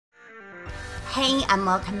Hey and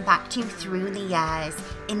welcome back to Through the Years.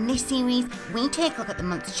 In this series, we take a look at the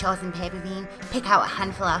month's chosen pay-per-view, pick out a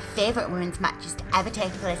handful of our favourite women's matches to ever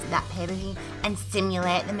take place at that pay-per-view, and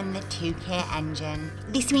simulate them in the 2K engine.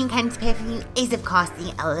 This weekend's pay-per-view is of course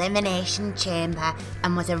the Elimination Chamber,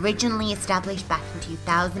 and was originally established back in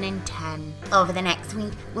 2010. Over the next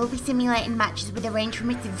week, we'll be simulating matches with a range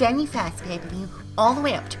from its very first pay-per-view all the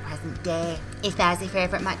way up to present day. If there's a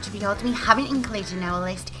favourite match of yours we haven't included in our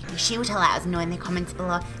list, be sure to let us know in the comments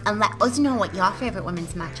below and let us know what your favourite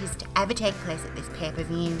women's match is to ever take place at this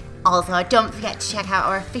pay-per-view. Also, don't forget to check out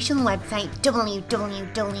our official website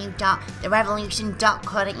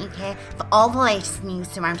www.RevELLEution.co.uk for all the latest news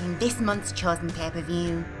surrounding this month's chosen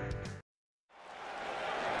pay-per-view.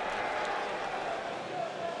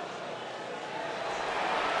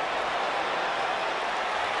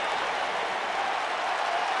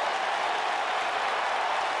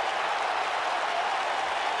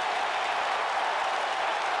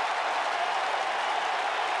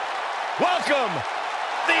 Welcome,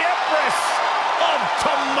 the Empress of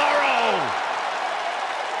Tomorrow!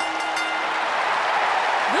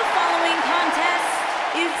 The following contest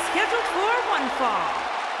is scheduled for one fall.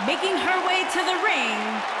 Making her way to the ring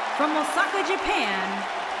from Osaka, Japan,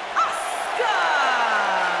 Asuka!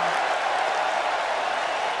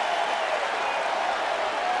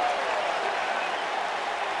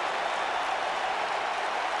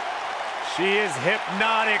 She is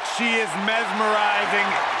hypnotic, she is mesmerizing,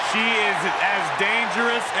 she is as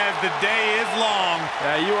dangerous as the day is long.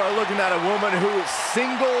 You are looking at a woman who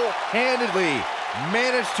single-handedly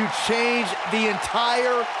managed to change the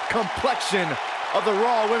entire complexion of the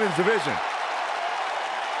Raw Women's Division.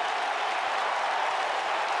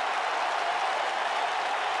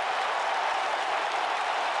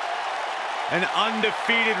 An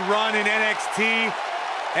undefeated run in NXT,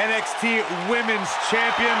 NXT Women's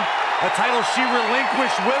Champion, a title she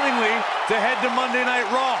relinquished willingly to head to Monday Night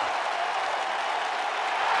Raw.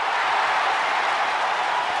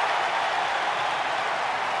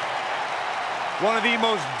 One of the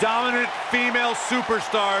most dominant female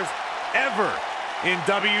superstars ever in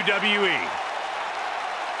WWE.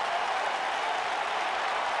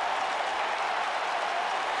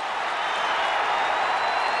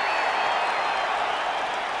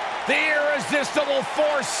 The irresistible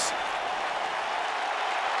force.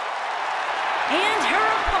 And her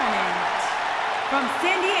opponent, from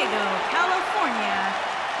San Diego, California,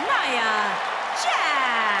 Nia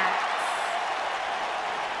Jax.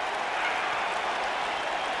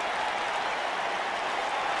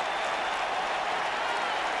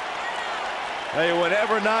 Hey,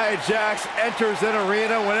 whenever Nia Jax enters an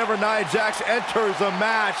arena, whenever Nia Jax enters a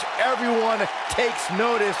match, everyone takes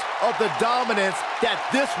notice of the dominance that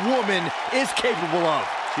this woman is capable of.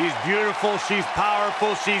 She's beautiful, she's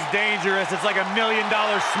powerful, she's dangerous. It's like $1 million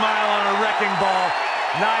smile on a wrecking ball.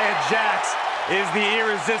 Nia Jax is the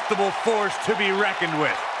irresistible force to be reckoned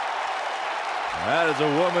with. That is a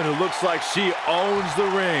woman who looks like she owns the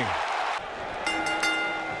ring.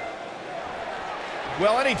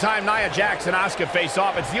 Well, anytime Nia Jax and Asuka face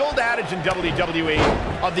off, it's the old adage in WWE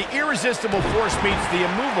of the irresistible force meets the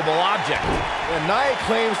immovable object. And Nia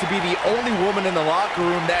claims to be the only woman in the locker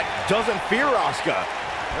room that doesn't fear Asuka.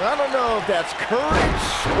 And I don't know if that's courage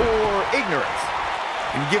or ignorance.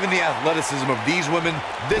 And given the athleticism of these women,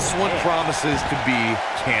 this one promises to be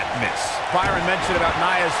can't miss. Byron mentioned about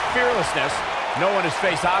Nia's fearlessness. No one has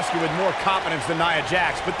faced Asuka with more confidence than Nia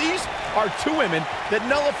Jax, but these are two women that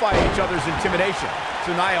nullify each other's intimidation.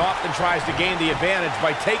 So Nia often tries to gain the advantage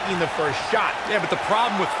by taking the first shot. Yeah, but the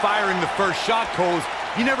problem with firing the first shot, Cole, is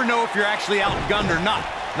you never know if you're actually outgunned or not.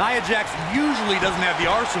 Nia Jax usually doesn't have the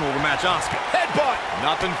arsenal to match Asuka. Headbutt!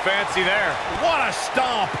 Nothing fancy there. What a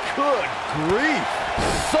stomp! Good grief.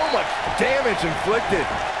 So much damage inflicted.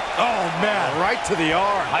 Oh, man, right to the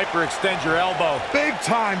arm. Hyperextend your elbow. Big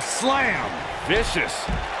time slam! Vicious.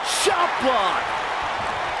 Shot block!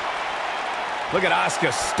 Look at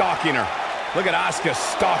Asuka stalking her. Look at Asuka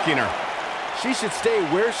stalking her. She should stay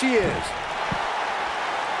where she is.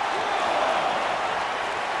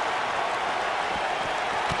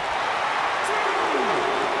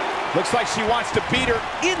 Looks like she wants to beat her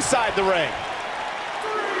inside the ring.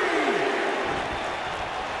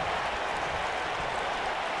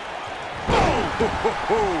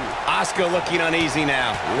 Asuka looking uneasy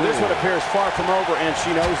now. This one appears far from over, and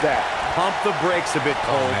she knows that. Pump the brakes a bit,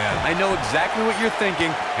 Cole. Oh, I know exactly what you're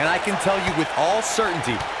thinking, and I can tell you with all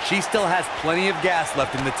certainty, she still has plenty of gas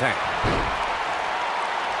left in the tank.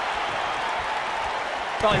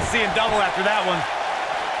 Probably seeing double after that one.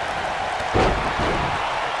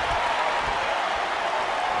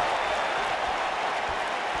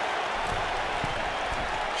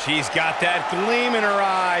 She's got that gleam in her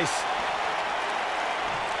eyes.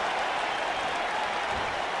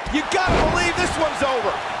 You gotta believe this one's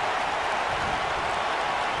over.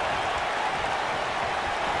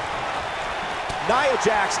 Nia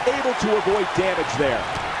Jax able to avoid damage there.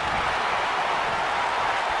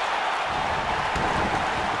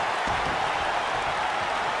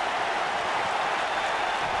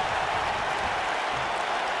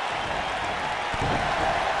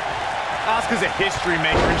 Asuka's a history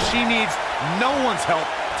maker, and she needs no one's help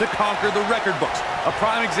to conquer the record books. A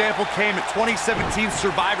prime example came at 2017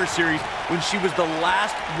 Survivor Series when she was the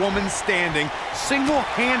last woman standing,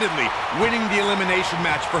 single-handedly winning the elimination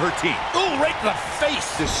match for her team. Ooh, right in the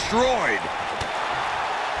face. Destroyed.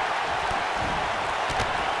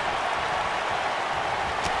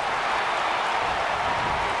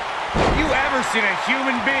 You ever seen a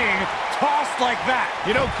human being tossed like that?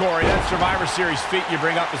 You know, Corey, that Survivor Series feat you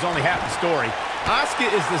bring up is only half the story. Asuka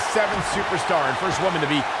is the 7th superstar and first woman to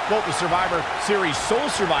be both the Survivor Series sole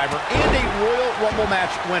survivor and a Royal Rumble match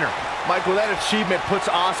winner. Michael, that achievement puts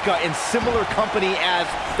Asuka in similar company as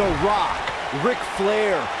The Rock, Ric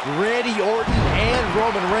Flair, Randy Orton, and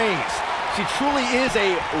Roman Reigns. She truly is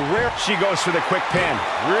a rare... She goes for the quick pin.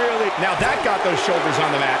 Really? Now that got those shoulders on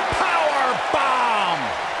the mat. Power bomb!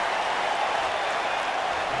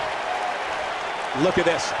 Look at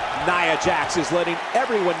this. Nia Jax is letting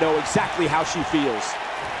everyone know exactly how she feels.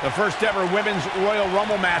 The first ever Women's Royal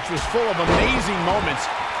Rumble match was full of amazing moments,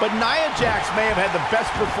 but Nia Jax may have had the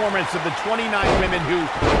best performance of the 29 women who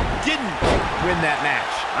didn't win that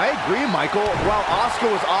match. I agree, Michael. While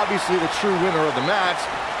Asuka was obviously the true winner of the match,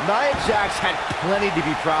 Nia Jax had plenty to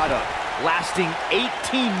be proud of, lasting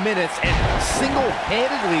 18 minutes and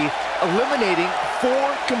single-handedly eliminating 4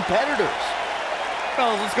 competitors.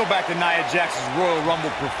 Fellas, let's go back to Nia Jax's Royal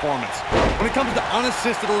Rumble performance. When it comes to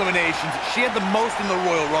unassisted eliminations, she had the most in the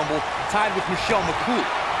Royal Rumble, tied with Michelle McCool.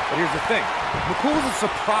 But here's the thing. McCool was a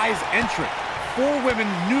surprise entrant. 4 women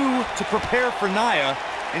knew to prepare for Nia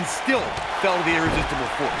and still fell to the irresistible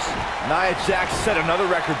force. Nia Jax set another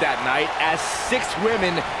record that night as 6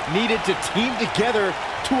 women needed to team together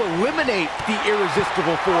to eliminate the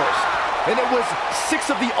irresistible force. And it was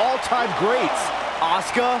 6 of the all-time greats.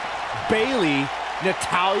 Asuka, Bayley,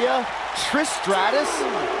 Natalya, Trish Stratus,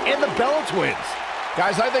 and the Bella Twins.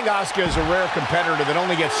 Guys, I think Asuka is a rare competitor that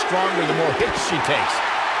only gets stronger the more hits she takes.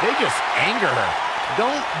 They just anger her.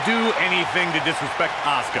 Don't do anything to disrespect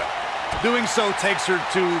Asuka. Doing so takes her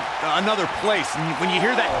to another place. And when you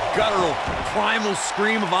hear that guttural, primal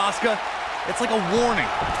scream of Asuka, it's like a warning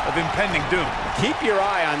of impending doom. Keep your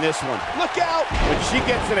eye on this one. Look out! When she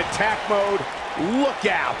gets in attack mode, look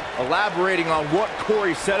out! Elaborating on what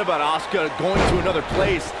Corey said about Asuka going to another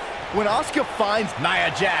place, when Asuka finds Nia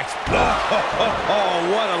Jax. Oh,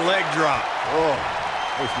 what a leg drop. Oh,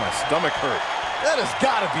 makes my stomach hurt. That has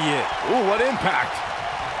got to be it. Ooh, what impact.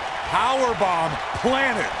 Powerbomb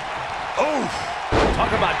planted. Oof. Talk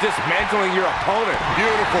about dismantling your opponent.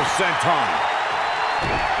 Beautiful senton.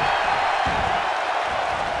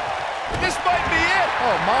 This might be it.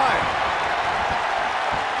 Oh, my.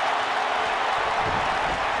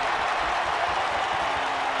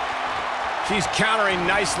 She's countering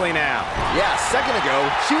nicely now. Yeah, a second ago,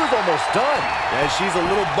 she was almost done. Yeah, she's a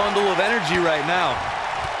little bundle of energy right now.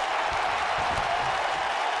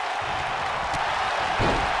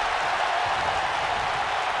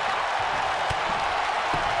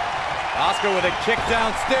 Asuka with a kick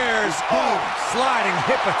downstairs. Boom! Sliding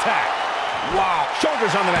hip attack. Wow,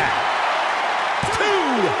 shoulders on the mat. 2!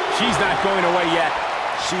 She's not going away yet.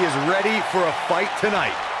 She is ready for a fight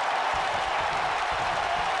tonight.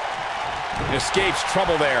 Escapes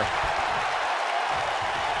trouble there.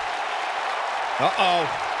 Uh-oh.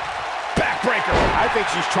 Backbreaker. I think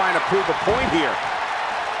she's trying to prove a point here.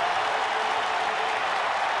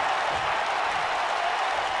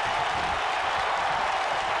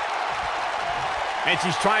 And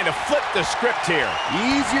she's trying to flip the script here.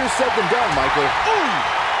 Easier said than done, Michael. Ooh!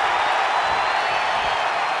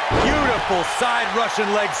 Beautiful side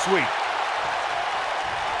Russian leg sweep.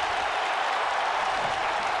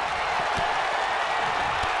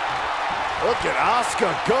 Look at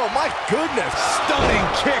Asuka go, my goodness. Stunning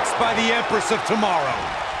kicks by the Empress of Tomorrow.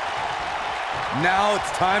 Now it's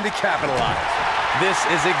time to capitalize. This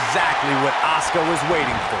is exactly what Asuka was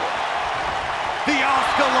waiting for. The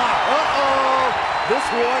Asuka lock. Uh-oh. This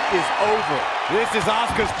one is over. This is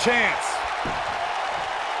Asuka's chance.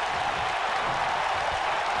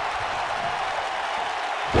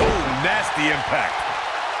 Ooh, nasty impact.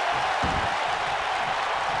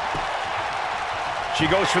 She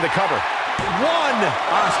goes for the cover. 1!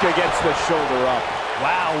 Asuka gets the shoulder up.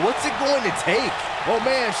 Wow, what's it going to take? Oh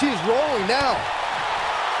man, she's rolling now.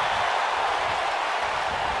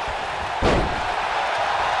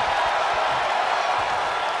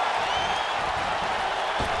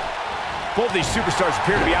 Both these superstars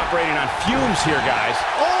appear to be operating on fumes here, guys.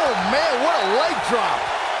 Oh man, what a leg drop.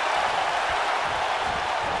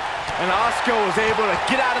 And Asuka was able to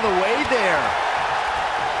get out of the way there.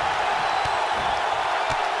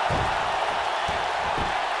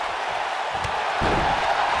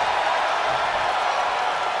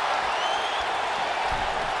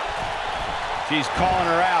 She's calling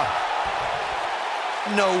her out.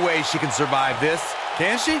 No way she can survive this.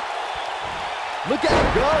 Can she? Look at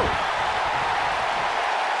her go.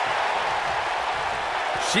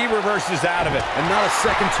 She reverses out of it. And not a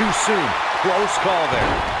second too soon. Close call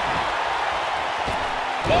there.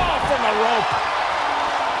 Oh, from the rope.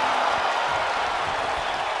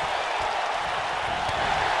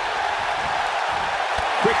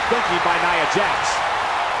 Quick thinking by Nia Jax.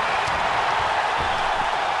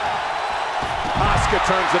 Asuka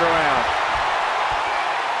turns it around.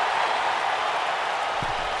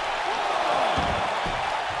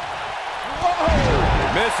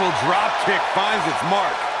 Whoa! Missile drop kick finds its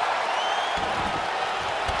mark.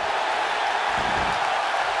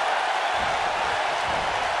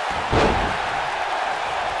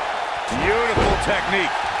 Beautiful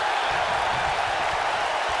technique.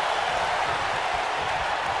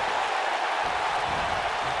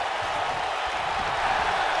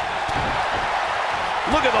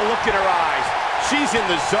 Look at the look in her eyes. She's in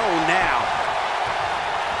the zone now.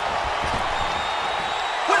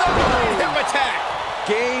 With a right hip attack.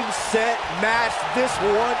 Game, set, match. This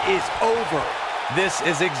one is over. This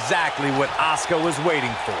is exactly what Asuka was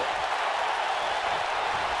waiting for.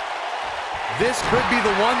 This could be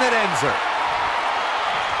the one that ends her.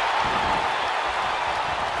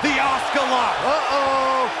 The Asuka lock.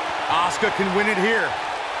 Uh-oh. Asuka can win it here.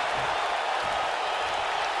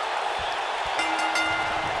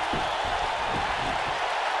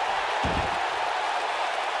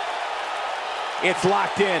 It's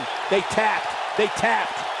locked in. They tapped. They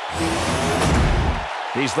tapped.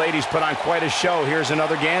 These ladies put on quite a show. Here's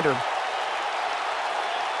another gander.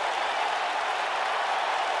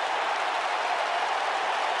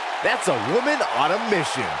 That's a woman on a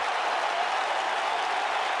mission.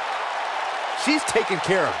 She's taking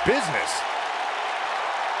care of business.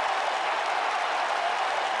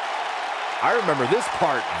 I remember this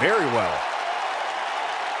part very well.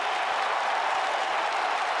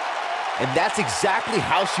 And that's exactly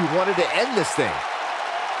how she wanted to end this thing.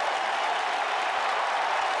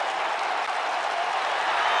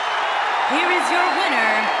 Here is your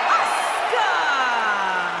winner, Asuka!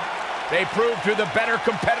 They proved who the better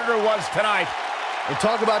competitor was tonight. And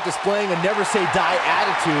talk about displaying a never-say-die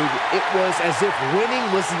attitude. It was as if winning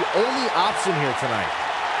was the only option here tonight.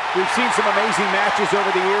 We've seen some amazing matches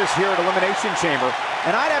over the years here at Elimination Chamber,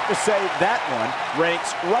 and I'd have to say that one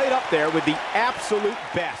ranks right up there with the absolute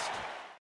best.